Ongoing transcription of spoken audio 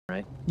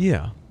right?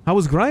 Yeah. How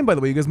was grind, by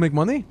the way? You guys make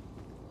money?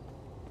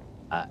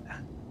 I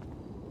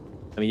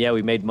mean, yeah,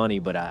 we made money,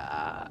 but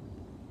I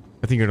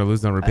think you're gonna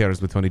lose on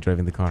repairs with Tony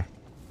driving the car.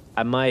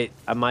 I might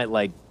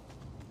like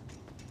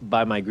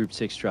buy my Group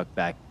 6 truck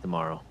back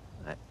tomorrow.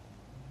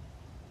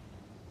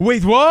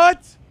 Wait,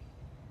 what?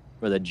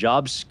 Where the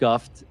job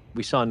scuffed.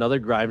 We saw another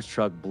Grimes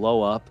truck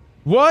blow up.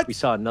 What? We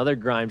saw another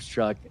Grimes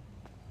truck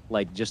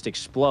like just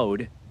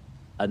explode.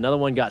 Another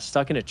one got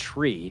stuck in a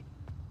tree.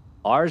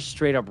 Ours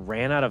straight up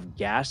ran out of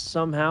gas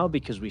somehow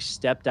because we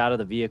stepped out of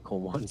the vehicle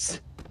once.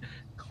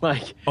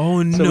 Like,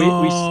 oh no.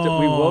 So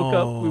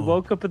we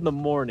woke up in the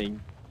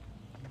morning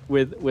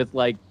with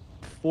like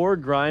 4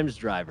 Grimes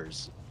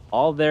drivers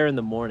all there in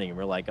the morning.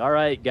 We're like, all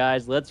right,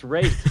 guys, let's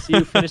race to see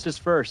who finishes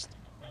first.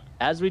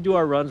 As we do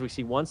our runs, we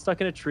see one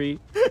stuck in a tree,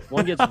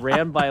 one gets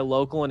rammed by a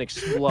local and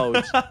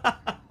explodes,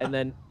 and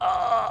then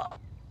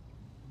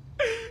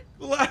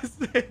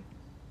classic.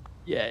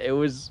 Yeah, it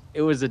was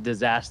a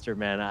disaster,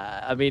 man.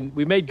 I mean,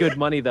 we made good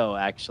money though.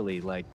 Actually, like